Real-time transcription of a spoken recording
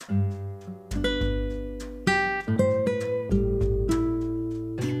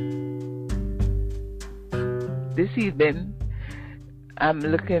this evening, I'm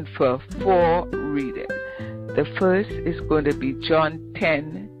looking for 4 readers. The first is going to be John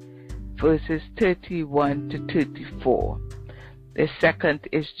 10, verses 31 to 34. The second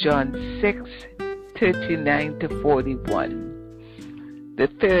is John 6, 39 to 41. The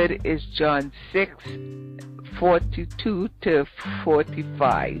third is John 6, 42 to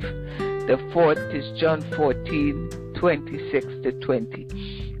 45. The fourth is John 14, 26 to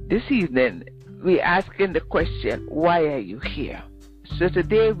 20. This evening, we're asking the question, why are you here? So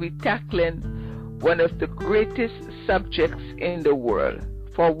today we're tackling one of the greatest subjects in the world.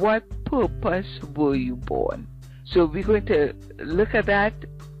 For what purpose were you born? So we're going to look at that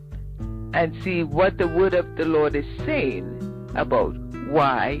and see what the word of the Lord is saying about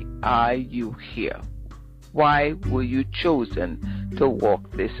why are you here? Why were you chosen to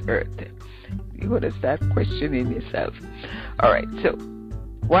walk this earth? You're going to start questioning yourself. All right, so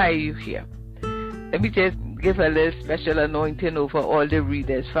why are you here? Let me just give a little special anointing over all the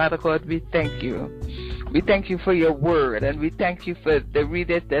readers. Father God, we thank you. We thank you for your word, and we thank you for the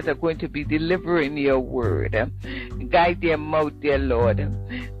readers that are going to be delivering your word. Guide their mouth, dear Lord.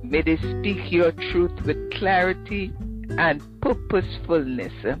 May they speak your truth with clarity and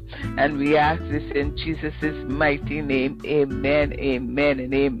purposefulness. And we ask this in Jesus' mighty name. Amen, amen,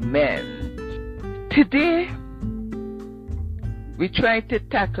 and amen. Today, we try to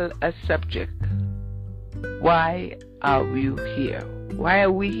tackle a subject. Why are you here? Why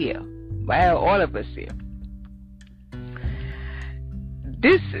are we here? Why are all of us here?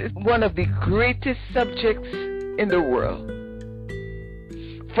 This is one of the greatest subjects in the world.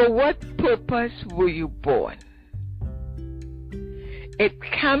 For what purpose were you born? It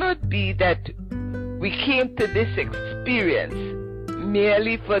cannot be that we came to this experience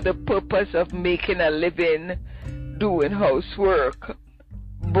merely for the purpose of making a living, doing housework,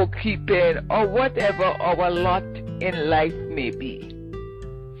 bookkeeping, or whatever our lot in life may be.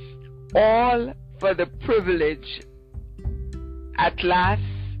 All for the privilege at last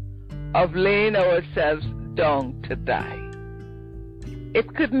of laying ourselves down to die.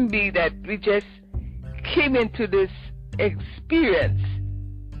 It couldn't be that we just came into this experience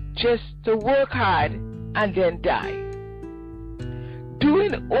just to work hard and then die.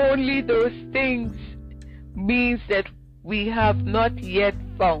 Doing only those things means that we have not yet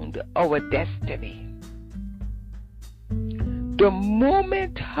found our destiny. The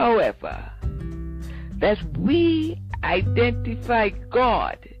moment, however, that we identify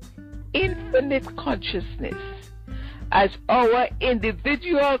God, infinite consciousness, as our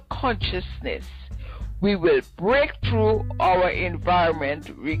individual consciousness, we will break through our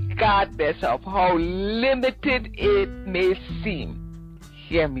environment regardless of how limited it may seem.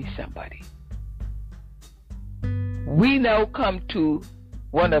 Hear me, somebody. We now come to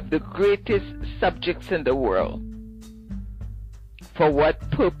one of the greatest subjects in the world. For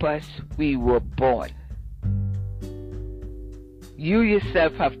what purpose we were born. You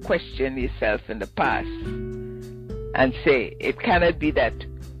yourself have questioned yourself in the past and say, it cannot be that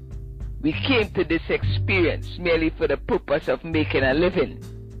we came to this experience merely for the purpose of making a living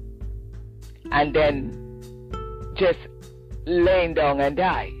and then just laying down and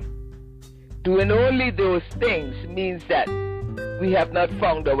die. Doing only those things means that we have not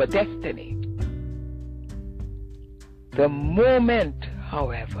found our destiny. The moment,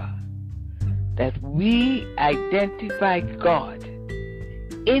 however, that we identify God,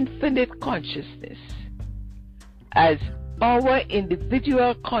 infinite consciousness, as our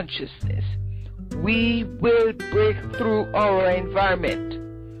individual consciousness, we will break through our environment,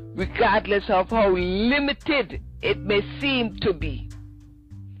 regardless of how limited it may seem to be.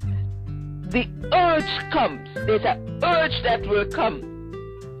 The urge comes. There's an urge that will come.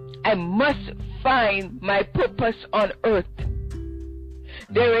 I must find my purpose on earth.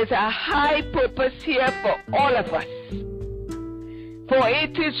 There is a high purpose here for all of us. For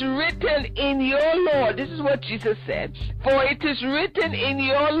it is written in your law, this is what Jesus said, for it is written in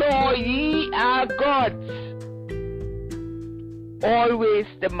your law, ye are gods. Always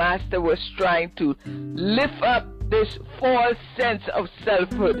the Master was trying to lift up this false sense of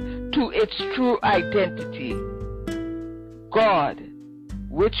selfhood to its true identity. God,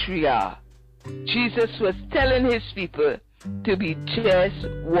 which we are. Jesus was telling his people to be just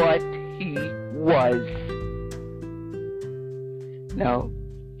what he was. Now,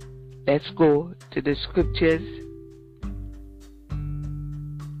 let's go to the scriptures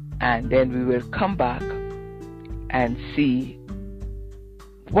and then we will come back and see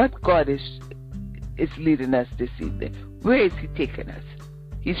what God is leading us this evening. Where is he taking us?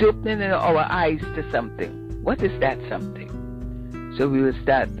 He's opening our eyes to something. What is that something? So we will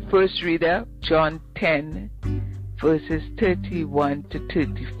start. First reader, John 10, verses 31 to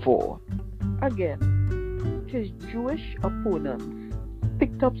 34. Again, his Jewish opponents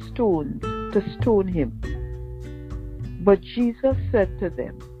picked up stones to stone him. But Jesus said to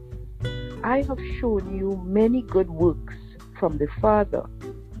them, I have shown you many good works from the Father.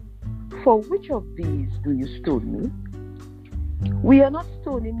 For which of these do you stone me? We are not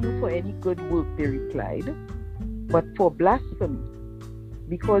stoning you for any good work, they replied, but for blasphemy,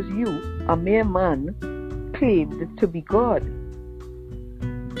 because you, a mere man, claimed to be God.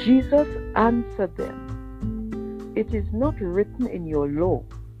 Jesus answered them, It is not written in your law,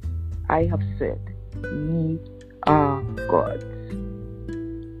 I have said, ye are gods.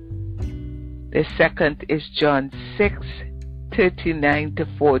 The second is John 6, 39 to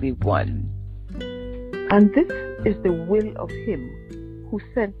 41. And this is the will of him who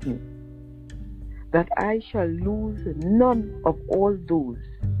sent me, that I shall lose none of all those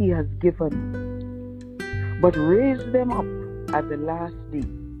he has given me, but raise them up at the last day.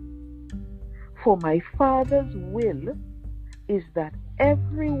 For my Father's will is that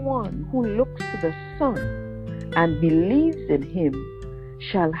everyone who looks to the Son and believes in him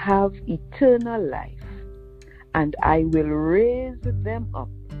shall have eternal life, and I will raise them up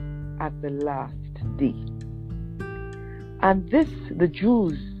at the last day. And this the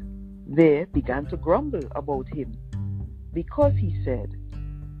Jews there began to grumble about him, because he said,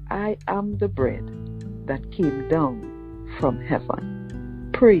 I am the bread that came down from heaven.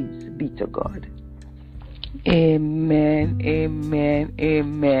 Praise be to God. Amen, amen,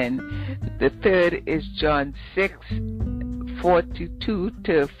 amen. The third is John 6, 42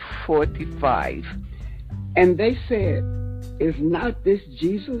 to 45. And they said, Is not this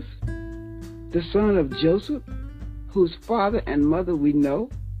Jesus, the son of Joseph, whose father and mother we know?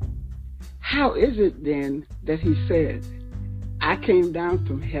 How is it then that he said, I came down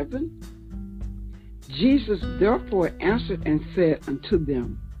from heaven? Jesus therefore answered and said unto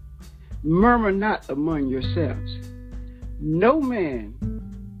them, Murmur not among yourselves. No man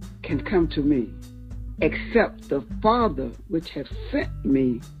can come to me, except the Father which hath sent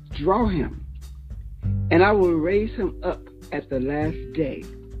me draw him, and I will raise him up at the last day.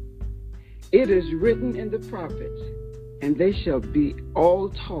 It is written in the prophets, and they shall be all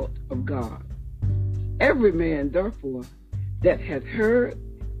taught of God. Every man, therefore, that hath heard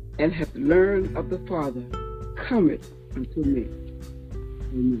and hath learned of the Father cometh unto me.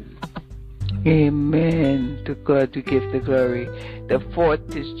 Amen. Amen. To God we give the glory. The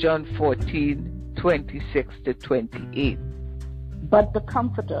fourth is John 14, 26 to 28. But the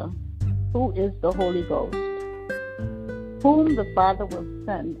Comforter, who is the Holy Ghost, whom the Father will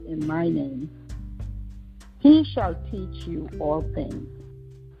send in my name, he shall teach you all things,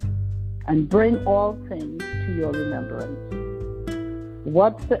 and bring all things to your remembrance,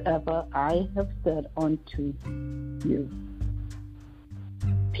 whatsoever I have said unto you.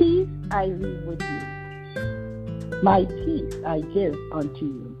 Peace I leave with you, my peace I give unto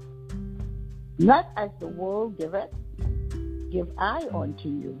you. Not as the world giveth, give I unto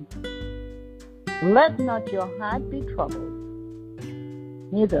you. Let not your heart be troubled,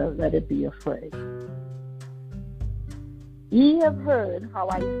 neither let it be afraid. Ye have heard how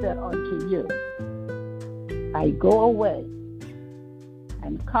I said unto you, I go away,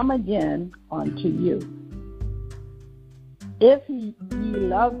 and come again unto you. If ye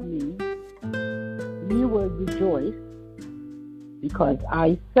love me, ye will rejoice, because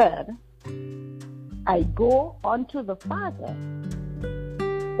I said, I go unto the Father,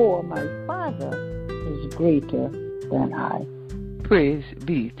 for my Father is greater than I. Praise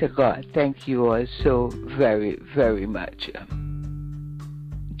be to God. Thank you all so very, very much.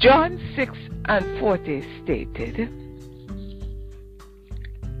 John 6 and 40 stated,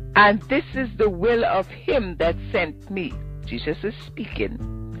 And this is the will of him that sent me. Jesus is speaking.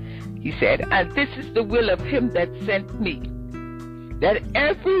 He said, And this is the will of him that sent me, that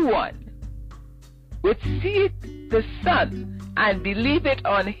everyone which seeth the Son and believeth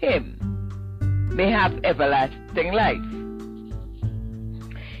on him may have everlasting life.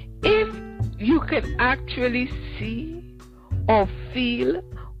 If you can actually see or feel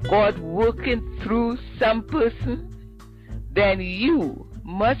God working through some person, then you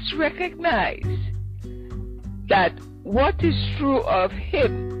must recognize that what is true of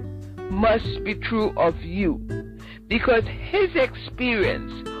him must be true of you, because his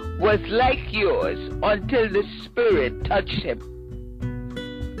experience was like yours until the Spirit touched him.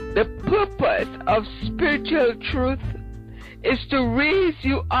 The purpose of spiritual truth is to raise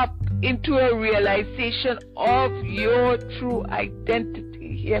you up into a realization of your true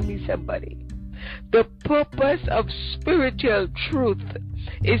identity. Hear me, somebody. The purpose of spiritual truth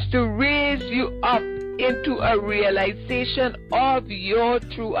is to raise you up into a realization of your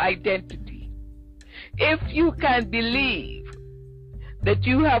true identity. If you can believe that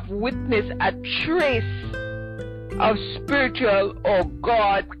you have witnessed a trace of spiritual or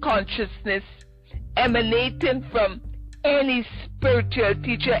God consciousness emanating from any spiritual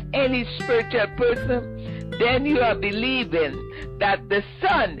teacher, any spiritual person, then you are believing that the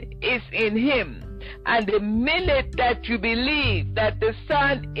Son is in him. And the minute that you believe that the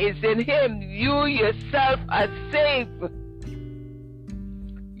Son is in him, you yourself are saved.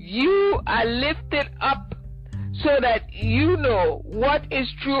 You are lifted up so that you know what is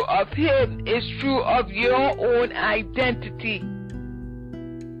true of him is true of your own identity.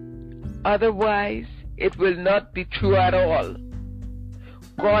 Otherwise, it will not be true at all.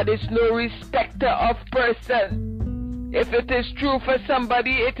 God is no respecter of person. If it is true for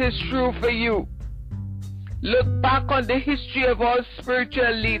somebody, it is true for you. Look back on the history of all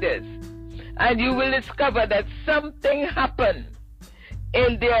spiritual leaders, and you will discover that something happened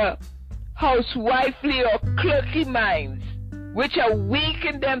in their housewifely or clerky minds, which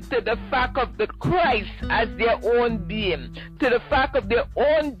awakened them to the fact of the Christ as their own being, to the fact of their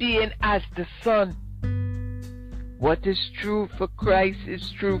own being as the Son. What is true for Christ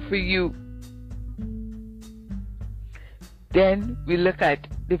is true for you. Then we look at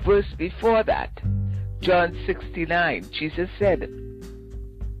the verse before that, John 69. Jesus said,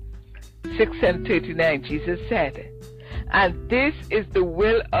 6:39, Jesus said, "And this is the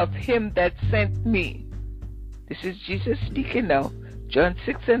will of him that sent me." This is Jesus speaking now. John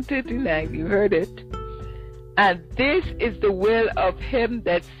 6:39, you heard it. "And this is the will of him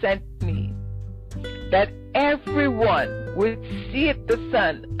that sent me, that everyone which seeth the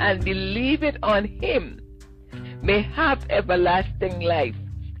Son and believeth on him may have everlasting life,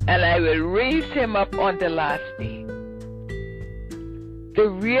 and I will raise him up on the last day." The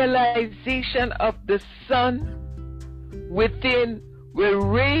realization of the Son within will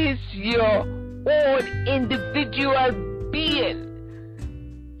raise your own individual being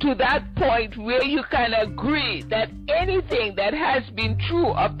to that point where you can agree that anything that has been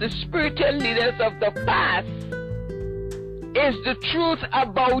true of the spiritual leaders of the past is the truth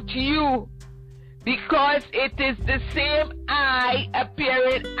about you, because it is the same I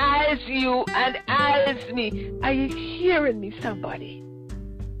appearing as you and as me. Are you hearing me, somebody?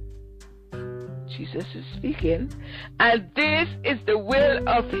 Jesus is speaking. "And this is the will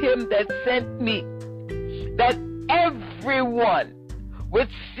of him that sent me, that everyone which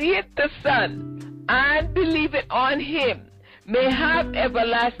seeth the Son and believeth on him may have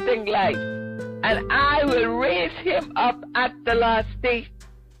everlasting life, and I will raise him up at the last day."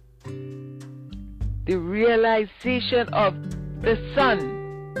 The realization of the Son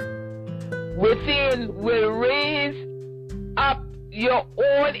within will raise up your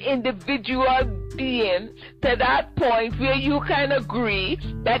own individual being to that point where you can agree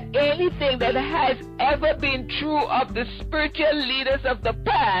that anything that has ever been true of the spiritual leaders of the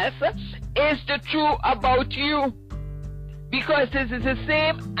past is the true about you, because this is the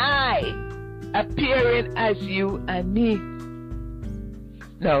same I appearing as you and me.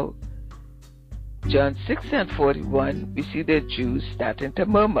 Now, John 6:41, we see the Jews starting to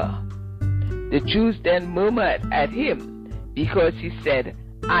murmur. The Jews then murmured at him because he said,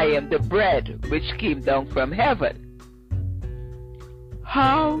 "I am the bread which came down from heaven."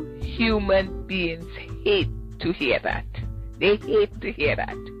 How human beings hate to hear that. They hate to hear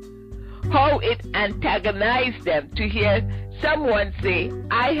that. How it antagonizes them to hear someone say,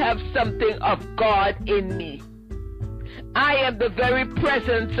 "I have something of God in me. I am the very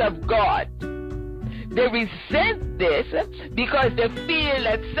presence of God." They resent this because they feel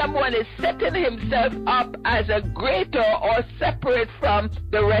that someone is setting himself up as a greater or separate from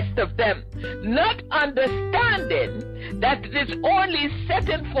the rest of them, not understanding that it is only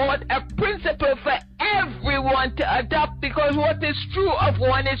setting forth a principle for everyone to adopt, because what is true of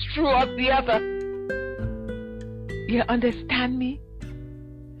one is true of the other. You understand me?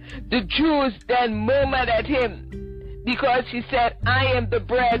 The Jews then murmured at him because he said, "I am the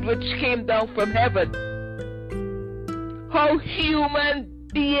bread which came down from heaven." How human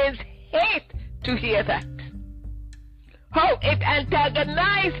beings hate to hear that. How it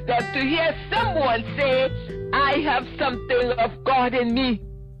antagonizes them to hear someone say, "I have something of God in me.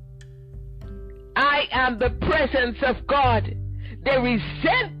 I am the presence of God." They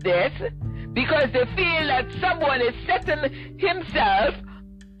resent this because they feel that someone is setting himself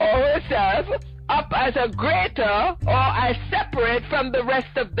or herself up as a greater or as separate from the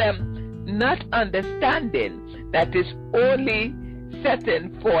rest of them, not understanding that is only setting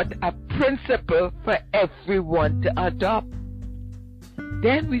forth a principle for everyone to adopt.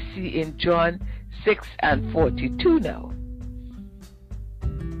 Then we see in John 6 and 42 now.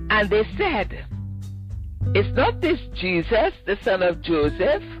 And they said, is not this Jesus, the son of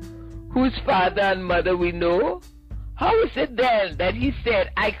Joseph, whose father and mother we know? How is it then that he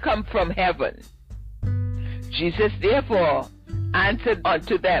said, I come from heaven? Jesus therefore answered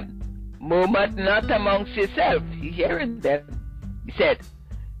unto them, murmur not amongst yourself. He hearing them. He said,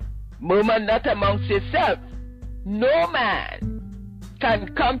 murmur not amongst yourself. No man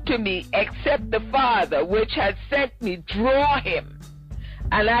can come to me except the Father which has sent me draw him,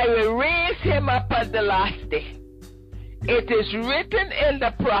 and I will raise him up at the last day. It is written in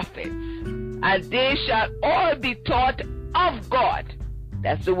the prophets, and they shall all be taught of God.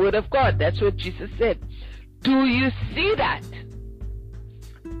 That's the word of God. That's what Jesus said. Do you see that?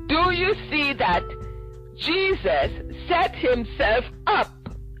 Do you see that Jesus set himself up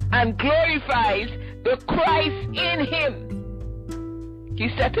and glorifies the Christ in him? He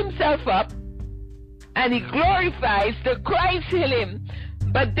set himself up and he glorifies the Christ in him.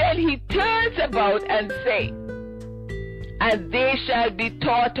 But then he turns about and says, and they shall be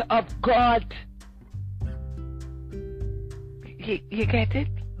taught of God. You get it?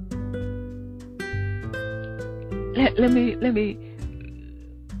 Let me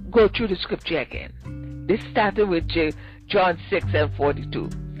go through the scripture again. This started with John 6 and 42.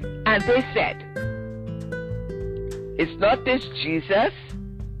 And they said, is not this Jesus,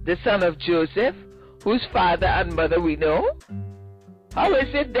 the son of Joseph, whose father and mother we know? How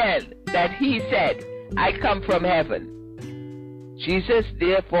is it then that he said, I come from heaven? Jesus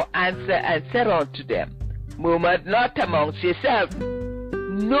therefore answered and said unto them, murmur not amongst yourselves.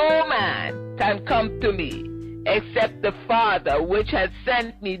 No man can come to me except the Father which has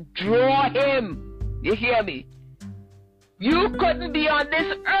sent me draw him. You hear me? You couldn't be on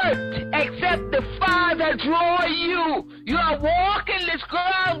this earth except the Father draw you. You are walking this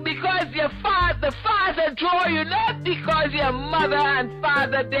ground because the Father draw you, not because your mother and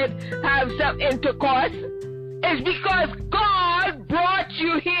father did have some intercourse. It's because God brought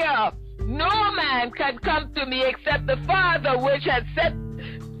you here. No man can come to me except the Father which has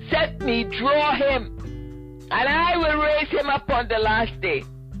sent me draw him, and I will raise him up on the last day.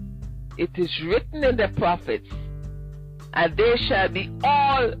 It is written in the prophets, and they shall be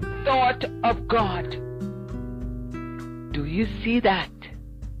all taught of God. Do you see that?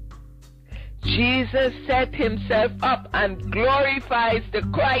 Jesus set himself up and glorifies the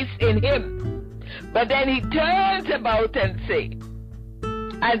Christ in him. But then he turns about and says,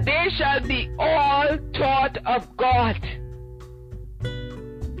 and they shall be all taught of God.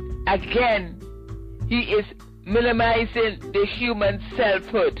 Again, he is minimizing the human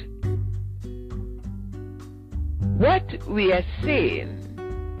selfhood. What we are saying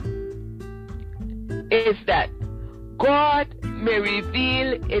is that God may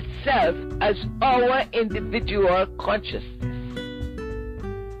reveal itself as our individual consciousness.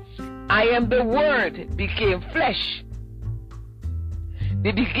 I am the Word became flesh.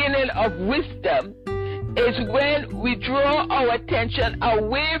 The beginning of wisdom is when we draw our attention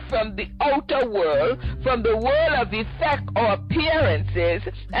away from the outer world, from the world of effect or appearances,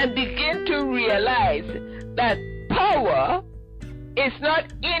 and begin to realize that power is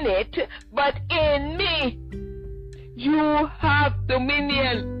not in it, but in me. You have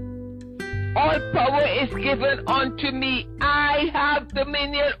dominion. All power is given unto me. I have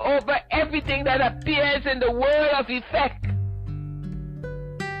dominion over everything that appears in the world of effect.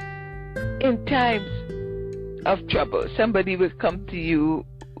 In times of trouble, somebody will come to you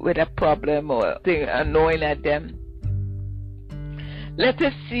with a problem or thing annoying at them. Let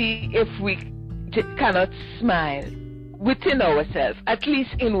us see if we cannot smile within ourselves, at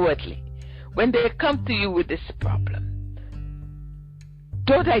least inwardly, when they come to you with this problem.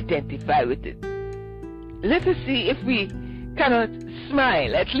 Don't identify with it. Let us see if we cannot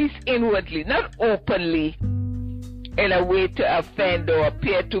smile, at least inwardly, not openly, in a way to offend or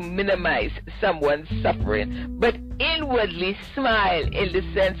appear to minimize someone's suffering, but inwardly smile in the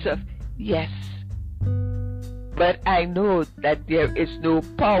sense of, yes, but I know that there is no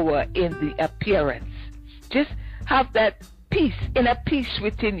power in the appearance. Just have that peace, inner peace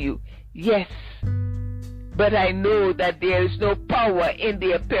within you. Yes, but I know that there is no power in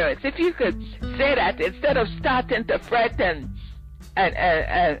the appearance. If you could say that instead of starting to fret and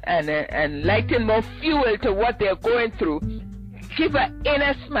lighten more fuel to what they're going through, give an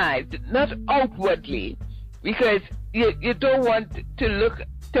inner smile, not outwardly, because you don't want to look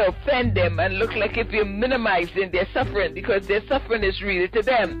to offend them and look like if you're minimizing their suffering, because their suffering is really to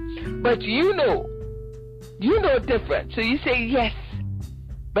them. But you know different. So you say, yes,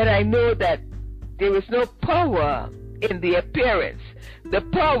 but I know that there is no power in the appearance. The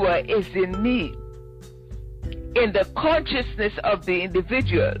power is in me. in the consciousness of the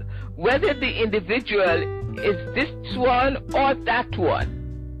individual, whether the individual is this one or that one.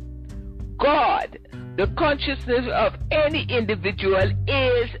 God, the consciousness of any individual,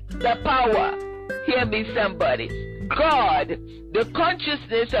 is the power. Hear me, somebody. God, the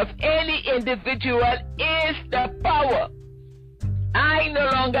consciousness of any individual, is the power. I no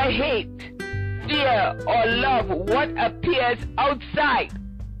longer hate, fear, or love what appears outside,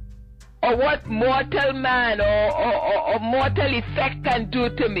 or what mortal man or mortal effect can do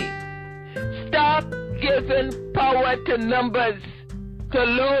to me. Stop giving power to numbers, to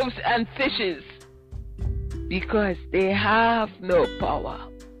loaves and fishes, because they have no power.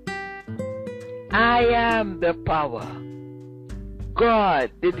 I am the power.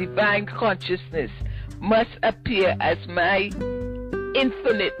 God, the divine consciousness, must appear as my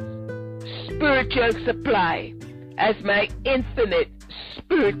infinite spiritual supply, as my infinite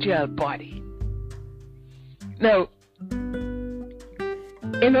spiritual body. Now,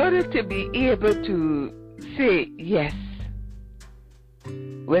 in order to be able to say yes,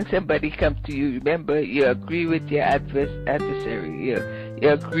 when somebody comes to you, remember, you agree with your adversary. You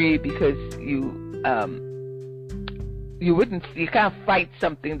agree because you can't fight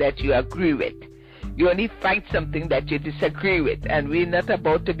something that you agree with. You only fight something that you disagree with, and we're not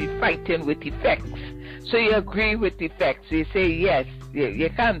about to be fighting with effects. So you agree with effects. You say yes. You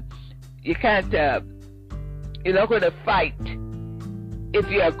can't. You're not going to fight if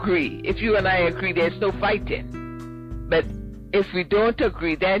you agree. If you and I agree, there's no fighting. But if we don't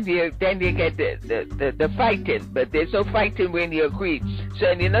agree, then you get the fighting. But there's no fighting when you agree.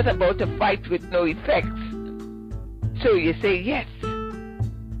 So you're not about to fight with no effects. So you say yes.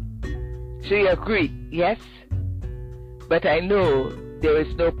 So you agree, yes. But I know there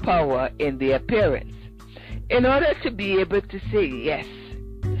is no power in the appearance. In order to be able to say yes,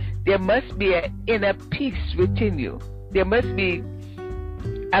 there must be an inner peace within you. There must be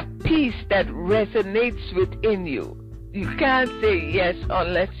a peace that resonates within you. You can't say yes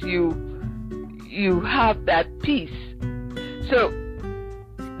unless you have that peace. So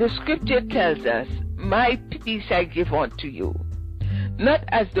the scripture tells us, my peace I give unto you, not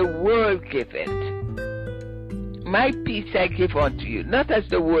as the world giveth. My peace I give unto you, not as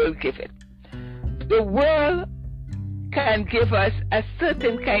the world giveth. The world can give us a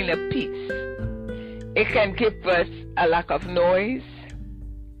certain kind of peace. It can give us a lack of noise,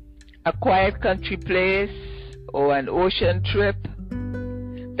 a quiet country place, or an ocean trip.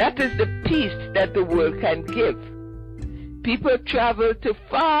 That is the peace that the world can give. People travel to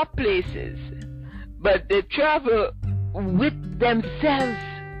far places, but they travel with themselves,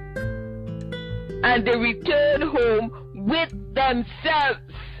 and they return home with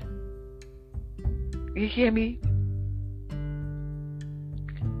themselves. You hear me?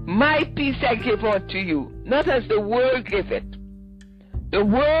 My peace I give unto you, not as the world giveth. The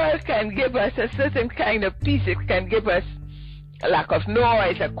world can give us a certain kind of peace. It can give us a lack of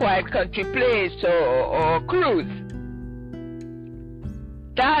noise, a quiet country place, or cruise.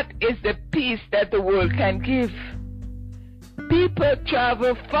 That is the peace that the world can give. People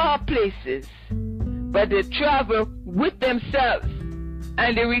travel far places, but they travel with themselves,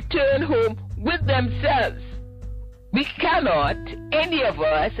 and they return home with themselves. We cannot, any of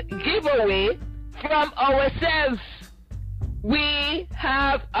us, give away from ourselves. We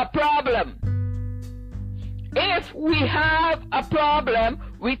have a problem. If we have a problem,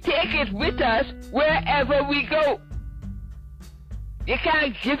 we take it with us wherever we go. You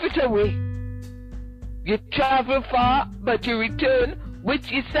can't give it away. You travel far, but you return with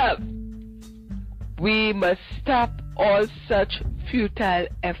yourself. We must stop all such futile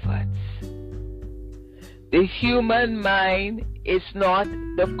efforts. The human mind is not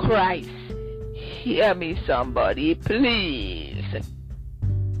the Christ. Hear me, somebody, please.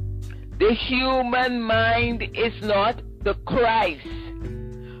 The human mind is not the Christ.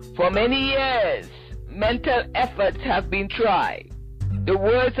 For many years, mental efforts have been tried. The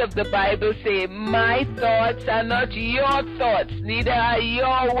words of the Bible say, my thoughts are not your thoughts, neither are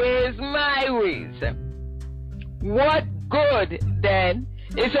your ways my ways. What good, then,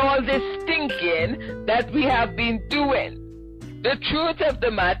 is all this thinking that we have been doing? The truth of the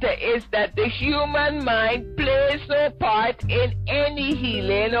matter is that the human mind plays no part in any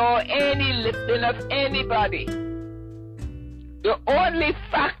healing or any lifting of anybody. The only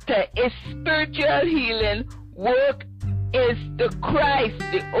factor is spiritual healing work is the Christ.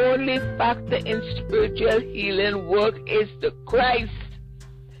 The only factor in spiritual healing work is the Christ.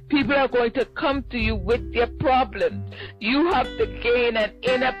 People are going to come to you with their problems. You have to gain an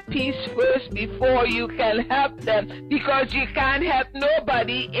inner peace first before you can help them, because you can't help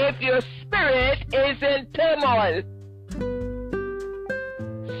nobody if your spirit spirit is in turmoil.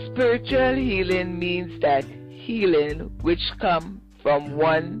 Spiritual healing means that healing which comes from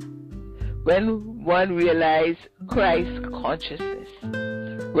when one realizes Christ consciousness,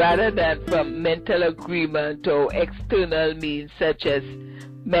 rather than from mental agreement or external means such as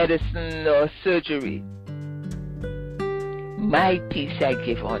medicine or surgery. My peace I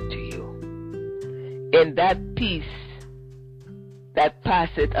give unto you. In that peace that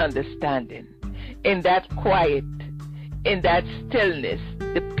passeth understanding, in that quiet, in that stillness,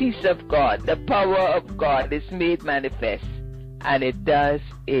 the peace of God, the power of God is made manifest, and it does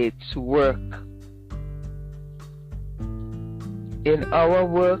its work. In our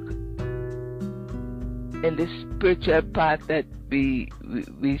work, in the spiritual path that we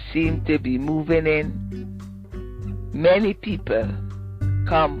seem to be moving in, many people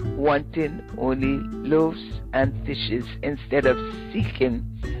come wanting only loaves and fishes instead of seeking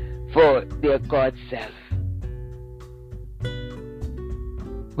for their God self.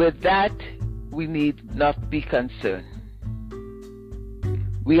 With that, we need not be concerned.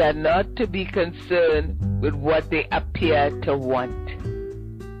 We are not to be concerned with what they appear to want.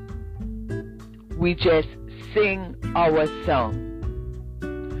 We just sing our song.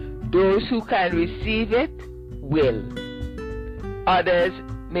 Those who can receive it will. Others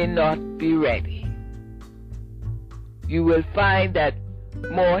may not be ready. You will find that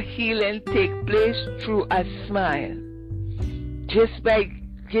more healing takes place through a smile. Just by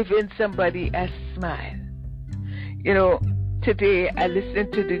giving somebody a smile. You know, today I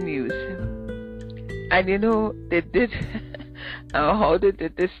listened to the news, and you know, they did how they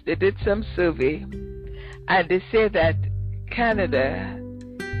did this, they did some survey, and they say that Canada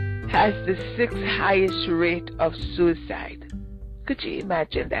has the 6th highest rate of suicide. Could you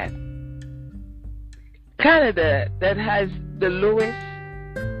imagine that? Canada, that has the lowest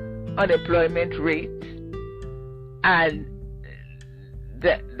unemployment rate and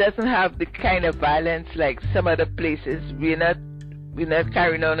that doesn't have the kind of violence like some other places. We're not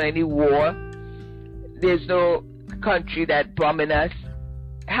carrying on any war. There's no country that bombing us.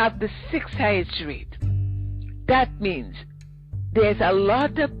 Have the 6th highest rate. That means there's a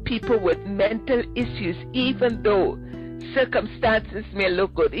lot of people with mental issues, even though circumstances may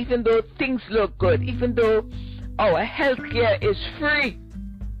look good, even though things look good, even though our health care is free.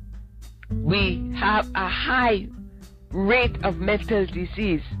 We have a high rate of mental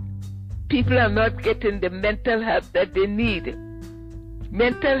disease. People are not getting the mental help that they need.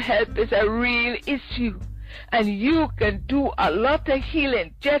 Mental health is a real issue, and you can do a lot of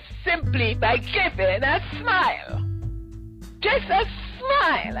healing just simply by giving a smile. Just a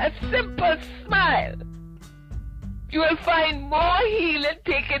smile, a simple smile. You will find more healing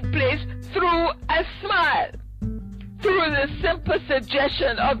taking place through a smile, through the simple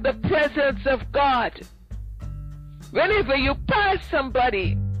suggestion of the presence of God. Whenever you pass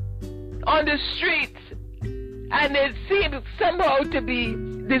somebody on the streets and it seems somehow to be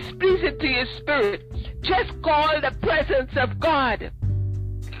displeasing to your spirit, just call the presence of God.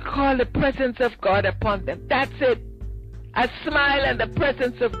 Call the presence of God upon them. That's it. A smile and the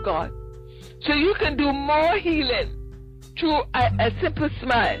presence of God. So you can do more healing through a simple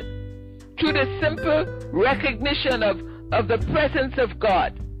smile, through the simple recognition of the presence of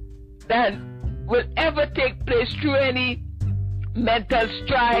God, than will ever take place through any mental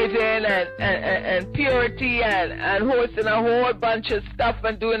striving and purity and hosting a whole bunch of stuff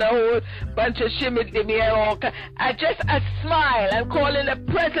and doing a whole bunch of shimmy-dimmy and all kind. Just a smile and calling the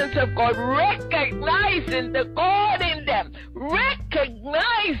presence of God, recognizing the God in them,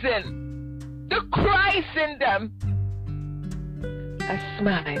 recognizing the Christ in them. A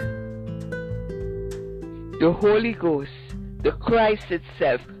smile. The Holy Ghost, the Christ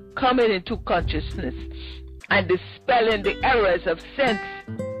itself, coming into consciousness and dispelling the errors of sense.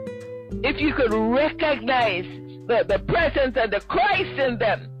 If you could recognize the presence of the Christ in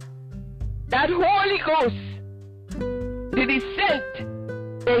them, that Holy Ghost, the descent,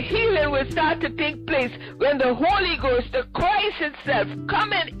 the healing will start to take place when the Holy Ghost, the Christ itself,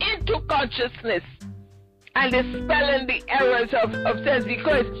 coming into consciousness and dispelling the errors of sense.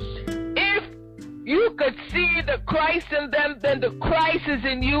 Because if you could see the Christ in them, then the Christ is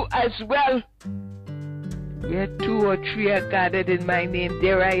in you as well. Where 2 or 3 are gathered in my name,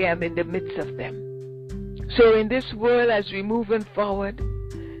 there I am in the midst of them. So in this world, as we're moving forward,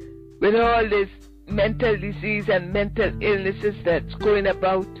 with all this mental disease and mental illnesses that's going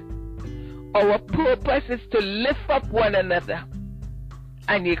about, our purpose is to lift up one another.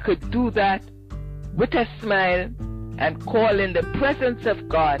 And you could do that with a smile and call in the presence of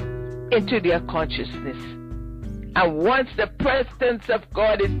God into their consciousness. And once the presence of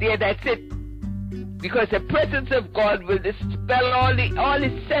God is there, that's it. Because the presence of God will dispel all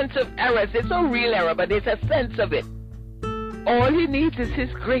his sense of errors. There's no real error, but there's a sense of it. All he needs is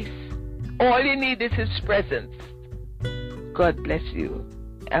his grace. All you need is his presence. God bless you.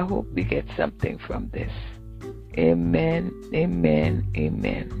 I hope we get something from this. Amen, amen,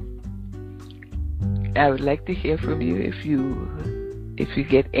 amen. I would like to hear from you if you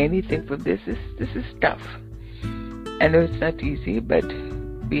get anything from this. This is tough. I know it's not easy, but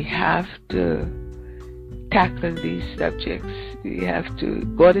we have to tackle these subjects.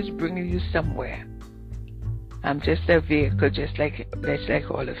 God is bringing you somewhere. I'm just a vehicle, just like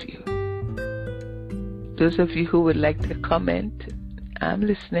all of you. Those of you who would like to comment, I'm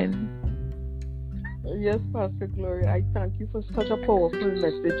listening. Yes, Pastor Gloria, I thank you for such a powerful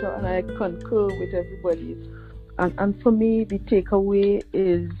message, and I concur with everybody. And for me, the takeaway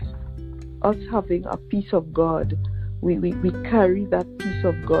is us having a piece of God. We carry that piece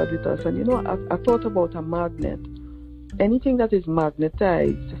of God with us. And you know, I thought about a magnet. Anything that is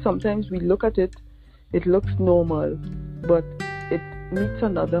magnetized, sometimes we look at it, it looks normal, but it meets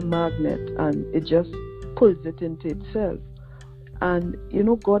another magnet and it just pulls it into itself. And you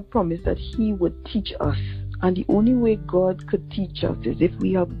know, God promised that he would teach us. And the only way God could teach us is if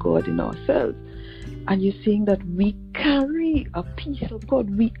we have God in ourselves. And you're saying that we carry a piece of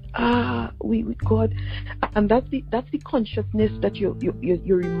God. We God, and that's the consciousness that you're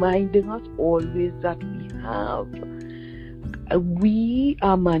reminding us always that we have. We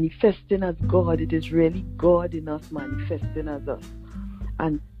are manifesting as God. It is really God in us manifesting as us.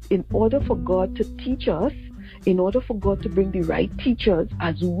 And in order for God to teach us, in order for God to bring the right teachers,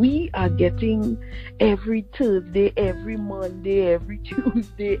 as we are getting every Thursday, every Monday, every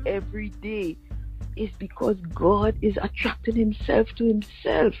Tuesday, every day, is because God is attracting himself to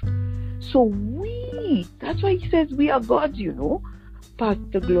himself. So that's why he says we are gods, you know,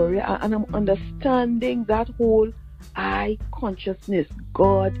 Pastor Gloria. And I'm understanding that whole I consciousness,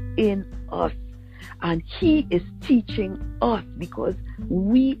 God in us. And he is teaching us because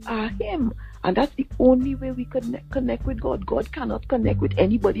we are him. And that's the only way we can connect with God. God cannot connect with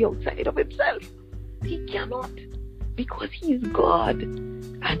anybody outside of himself. He cannot. Because he is God.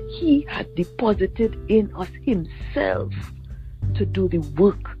 And he has deposited in us himself to do the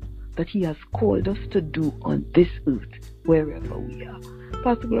work that he has called us to do on this earth, wherever we are.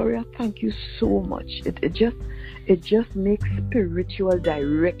 Pastor Gloria, thank you so much. It just makes spiritual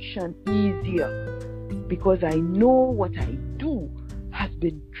direction easier, because I know what I do has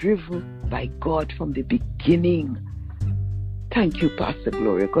been driven by God from the beginning. Thank you, Pastor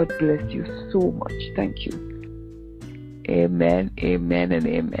Gloria. God bless you so much. Thank you. Amen, amen, and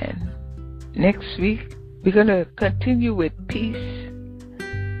amen. Next week, we're going to continue with peace,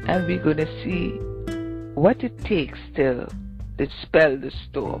 and we're going to see what it takes to dispel the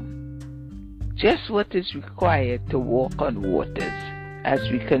storm. Just what is required to walk on waters as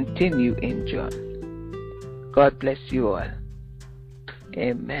we continue in John. God bless you all.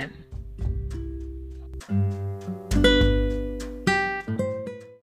 Amen.